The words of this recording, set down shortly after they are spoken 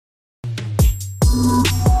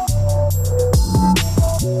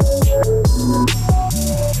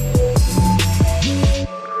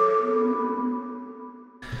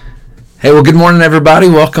Well, good morning, everybody.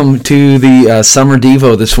 Welcome to the Summer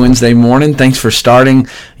Devo this Wednesday morning. Thanks for starting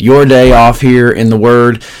your day off here in the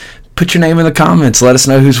Word. Put your name in the comments. Let us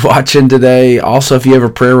know who's watching today. Also, if you have a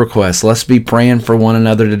prayer request, let's be praying for one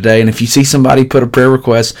another today. And if you see somebody put a prayer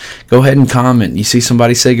request, go ahead and comment. You see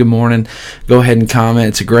somebody say good morning, go ahead and comment.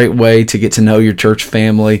 It's a great way to get to know your church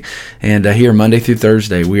family. And here, Monday through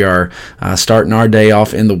Thursday, we are starting our day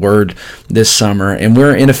off in the Word this summer. And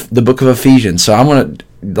we're in the book of Ephesians. So I want to,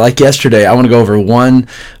 like yesterday, I want to go over one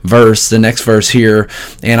verse, the next verse here,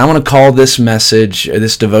 and I want to call this message,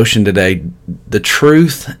 this devotion today, The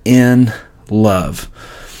Truth in Love.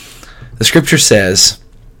 The scripture says,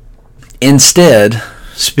 instead,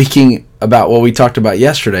 speaking about what we talked about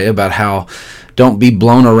yesterday, about how don't be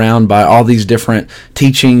blown around by all these different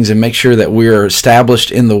teachings and make sure that we're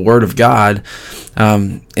established in the Word of God,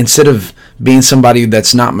 instead of being somebody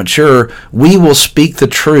that's not mature, we will speak the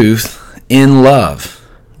truth in love,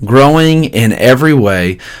 growing in every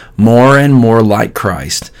way more and more like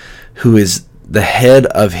Christ, who is the head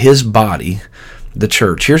of his body, the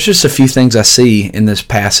church. Here's just a few things I see in this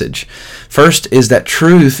passage. First is that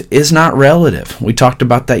truth is not relative. We talked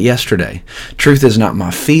about that yesterday. Truth is not my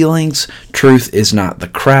feelings. Truth is not the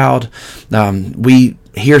crowd. We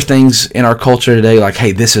hear things in our culture today like,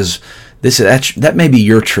 hey, that may be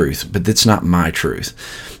your truth, but it's not my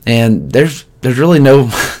truth. And there's really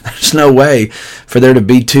there's no way for there to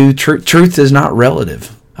be two. Truth is not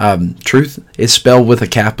relative. Truth is spelled with a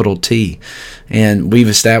capital T. And we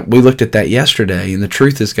looked at that yesterday, and the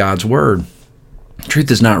truth is God's Word. Truth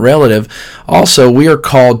is not relative. Also, we are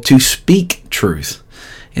called to speak truth.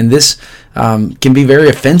 And this can be very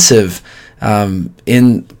offensive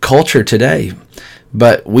in culture today.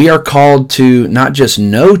 But we are called to not just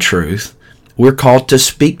know truth, we're called to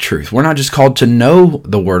speak truth. We're not just called to know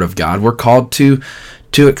the Word of God. We're called to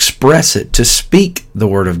express it, to speak the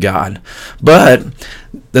Word of God. But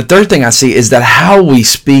the third thing I see is that how we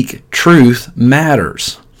speak truth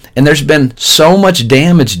matters. And there's been so much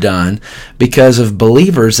damage done because of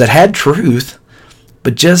believers that had truth,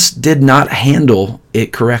 but just did not handle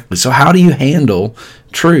it correctly. So how do you handle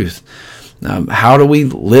truth? How do we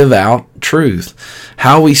live out truth?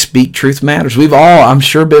 How we speak truth matters. We've all, I'm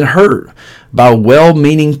sure, been hurt by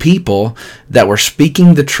well-meaning people that were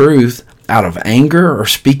speaking the truth out of anger or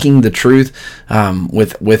speaking the truth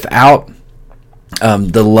without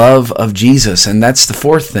the love of Jesus. And that's the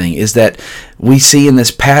fourth thing, is that we see in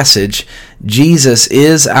this passage, Jesus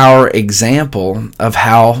is our example of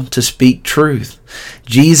how to speak truth.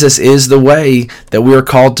 Jesus is the way that we are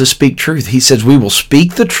called to speak truth. He says we will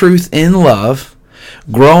speak the truth in love,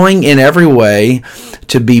 growing in every way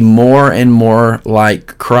to be more and more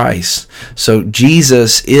like Christ. So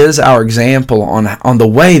Jesus is our example on the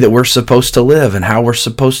way that we're supposed to live and how we're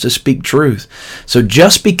supposed to speak truth. So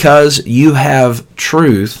just because you have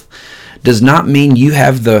truth does not mean you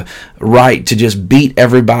have the right to just beat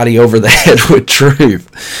everybody over the head with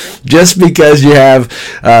truth. Just because you have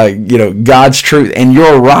God's truth and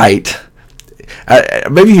you're right.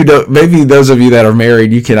 Maybe you don't. Maybe those of you that are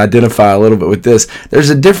married, you can identify a little bit with this. There's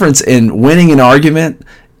a difference in winning an argument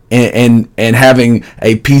and having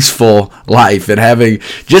a peaceful life, and having,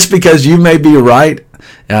 just because you may be right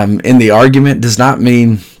in the argument does not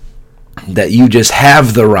mean that you just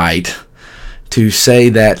have the right to say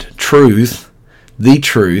that truth, the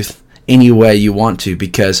truth, any way you want to,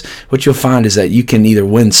 because what you'll find is that you can either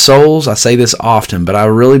win souls. I say this often, but I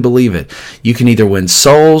really believe it. You can either win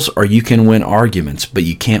souls or you can win arguments, but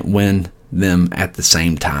you can't win them at the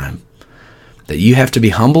same time. That you have to be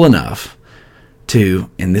humble enough to,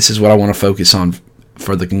 and this is what I want to focus on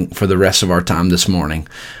for the rest of our time this morning.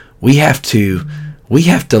 We have to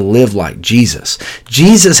live like Jesus.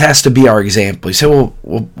 Jesus has to be our example. You say,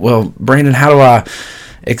 well, Brandon, how do I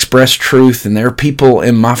express truth? And there are people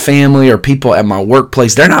in my family or people at my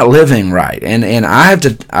workplace, they're not living right, and I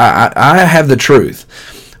have the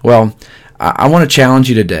truth. Well, I want to challenge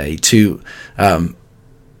you today to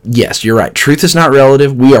yes, you're right, truth is not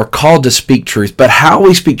relative. We are called to speak truth, but how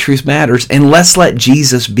we speak truth matters, and let's let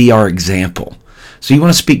Jesus be our example. So you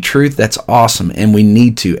want to speak truth? That's awesome, and we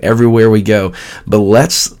need to everywhere we go. But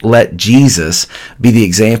let's let Jesus be the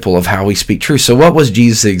example of how we speak truth. So what was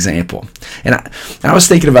Jesus' example? And I was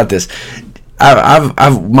thinking about this.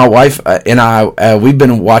 My wife and I, we've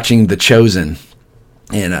been watching The Chosen.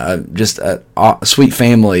 And just a sweet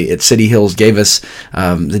family at City Hills gave us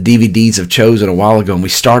the DVDs of Chosen a while ago, and we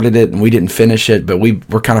started it and we didn't finish it, but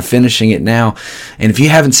we're kind of finishing it now. And if you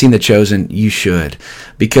haven't seen The Chosen, you should,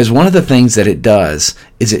 because one of the things that it does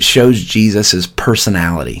is it shows Jesus'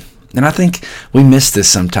 personality. And I think we miss this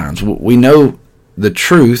sometimes. We know the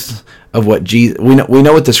truth of what Jesus. We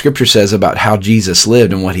know what the scripture says about how Jesus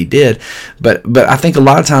lived and what he did, but I think a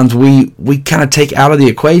lot of times we kind of take out of the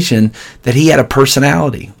equation that he had a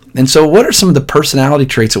personality. And so what are some of the personality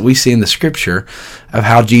traits that we see in the scripture of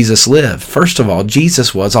how Jesus lived? First of all,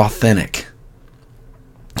 Jesus was authentic.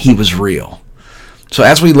 He was real. So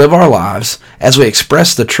as we live our lives, as we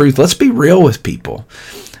express the truth, let's be real with people.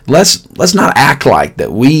 Let's not act like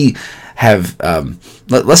that we have.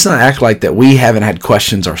 Let's not act like that we haven't had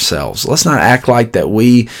questions ourselves. Let's not act like that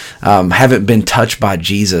we haven't been touched by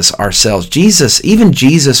Jesus ourselves. Even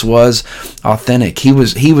Jesus was authentic. He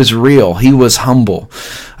was real. He was humble.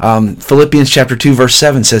 Philippians chapter 2 verse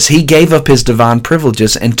 7 says, he gave up his divine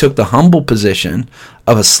privileges and took the humble position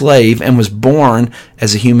of a slave and was born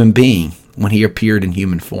as a human being when he appeared in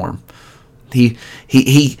human form.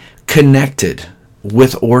 He connected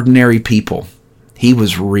with ordinary people. He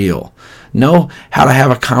was real. Know how to have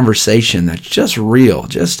a conversation that's just real.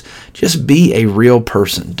 Just be a real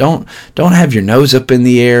person. Don't have your nose up in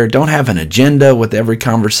the air. Don't have an agenda with every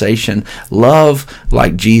conversation. Love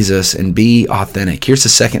like Jesus and be authentic. Here's the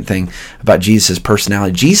second thing about Jesus'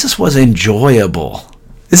 personality. Jesus was enjoyable.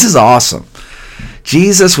 This is awesome.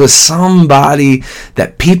 Jesus was somebody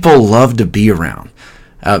that people loved to be around.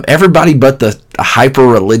 Everybody but the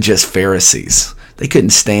hyper-religious Pharisees. They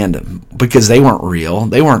couldn't stand him because they weren't real.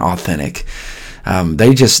 They weren't authentic.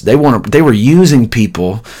 They were using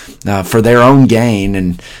people for their own gain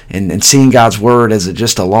and seeing God's word as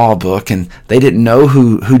just a law book, and they didn't know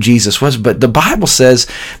who Jesus was. But the Bible says,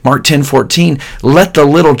 Mark 10:14, let the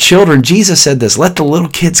little children, Jesus said this, let the little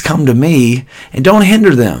kids come to me and don't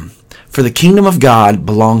hinder them. For the kingdom of God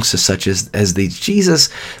belongs to such as these.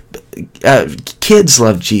 Kids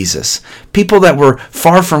loved Jesus. People that were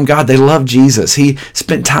far from God, they loved Jesus. He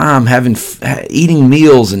spent time eating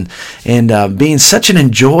meals and being such an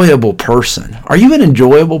enjoyable person. Are you an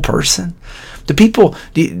enjoyable person?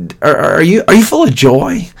 Are you full of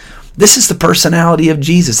joy? This is the personality of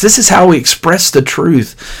Jesus. This is how we express the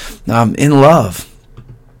truth in love.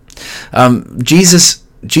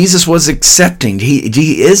 Jesus was accepting.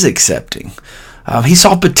 He is accepting. He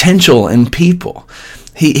saw potential in people.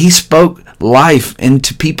 He spoke life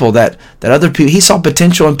into people that other people. He saw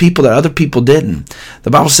potential in people that other people didn't.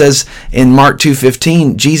 The Bible says in Mark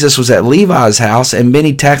 2:15, Jesus was at Levi's house, and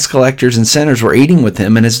many tax collectors and sinners were eating with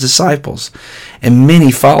him and his disciples, and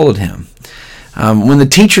many followed him. When the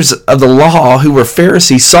teachers of the law, who were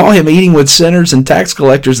Pharisees, saw him eating with sinners and tax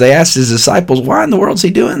collectors, they asked his disciples, why in the world is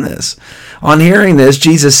he doing this? On hearing this,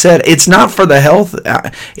 Jesus said, it's not the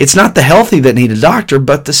healthy that need a doctor,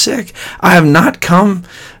 but the sick. I have not come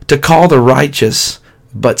to call the righteous,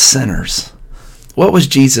 but sinners. What was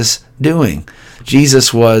Jesus doing?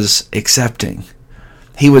 Jesus was accepting.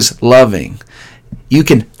 He was loving. You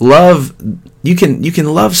can love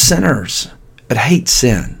sinners, but hate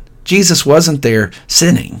sin. Jesus wasn't there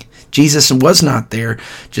sinning. Jesus was not there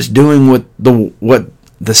just doing what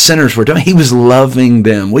the sinners were doing. He was loving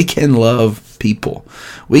them. We can love people.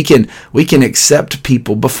 We can accept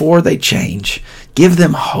people before they change. Give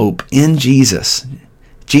them hope in Jesus.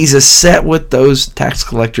 Jesus sat with those tax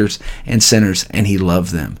collectors and sinners, and he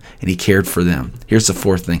loved them, and he cared for them. Here's the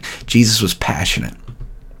fourth thing. Jesus was passionate.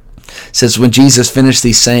 It says when Jesus finished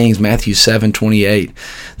these sayings, Matthew 7:28,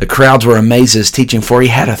 the crowds were amazed at his teaching, for he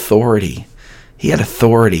had authority. He had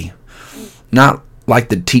authority. Not like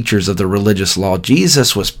the teachers of the religious law.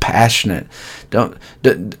 Jesus was passionate. Don't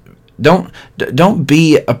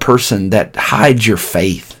be a person that hides your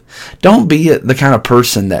faith. Don't be the kind of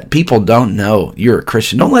person that people don't know you're a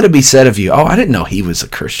Christian. Don't let it be said of you, oh, I didn't know he was a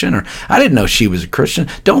Christian, or I didn't know she was a Christian.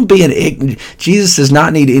 Don't be Jesus does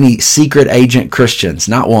not need any secret agent Christians,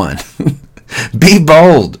 not one. Be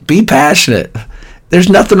bold. Be passionate. There's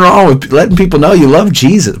nothing wrong with letting people know you love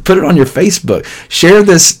Jesus. Put it on your Facebook. Share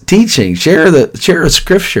this teaching. Share a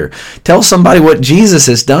scripture. Tell somebody what Jesus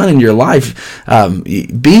has done in your life.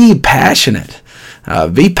 Be passionate.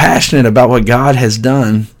 Be passionate about what God has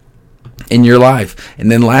done in your life. And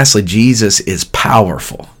then lastly, Jesus is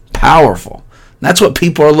powerful. Powerful. That's what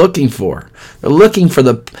people are looking for. They're looking for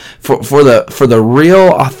the real,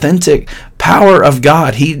 authentic power of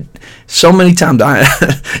God. So many times,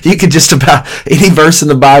 you could just about any verse in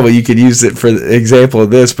the Bible, you could use it for the example of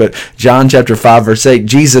this. But John chapter 5, verse 8,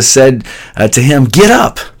 Jesus said to him, get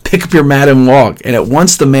up, pick up your mat and walk. And at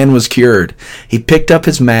once the man was cured. He picked up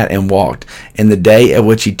his mat and walked. And the day at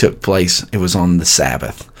which he took place, it was on the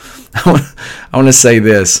Sabbath. I want to say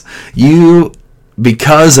this. You,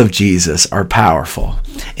 because of Jesus, are powerful.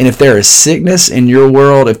 And if there is sickness in your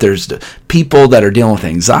world, if there's people that are dealing with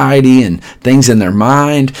anxiety and things in their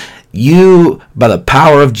mind, you, by the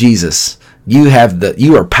power of Jesus,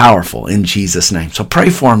 you are powerful in Jesus' name. So pray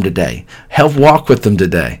for them today. Help walk with them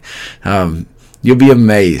today. You'll be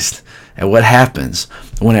amazed at what happens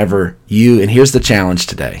whenever and here's the challenge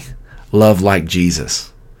today, love like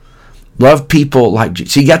Jesus. Love people like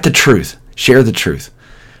Jesus. So you got the truth. Share the truth.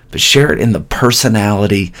 But share it in the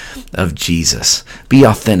personality of Jesus. Be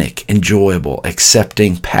authentic, enjoyable,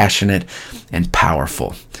 accepting, passionate, and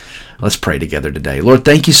powerful. Let's pray together today. Lord,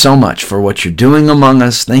 thank you so much for what you're doing among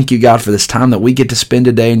us. Thank you, God, for this time that we get to spend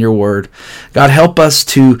today in your word. God, help us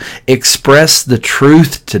to express the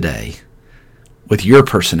truth today with your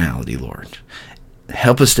personality, Lord.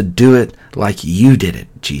 Help us to do it like you did it,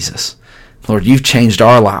 Jesus. Lord, you've changed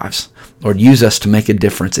our lives. Lord, use us to make a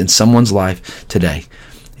difference in someone's life today.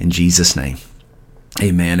 In Jesus' name,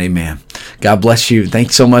 amen, amen. God bless you.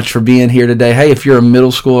 Thanks so much for being here today. Hey, if you're a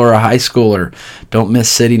middle schooler or a high schooler, don't miss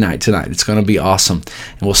City Night tonight. It's going to be awesome.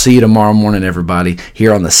 And we'll see you tomorrow morning, everybody,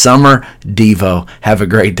 here on the Summer Devo. Have a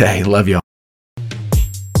great day. Love you all.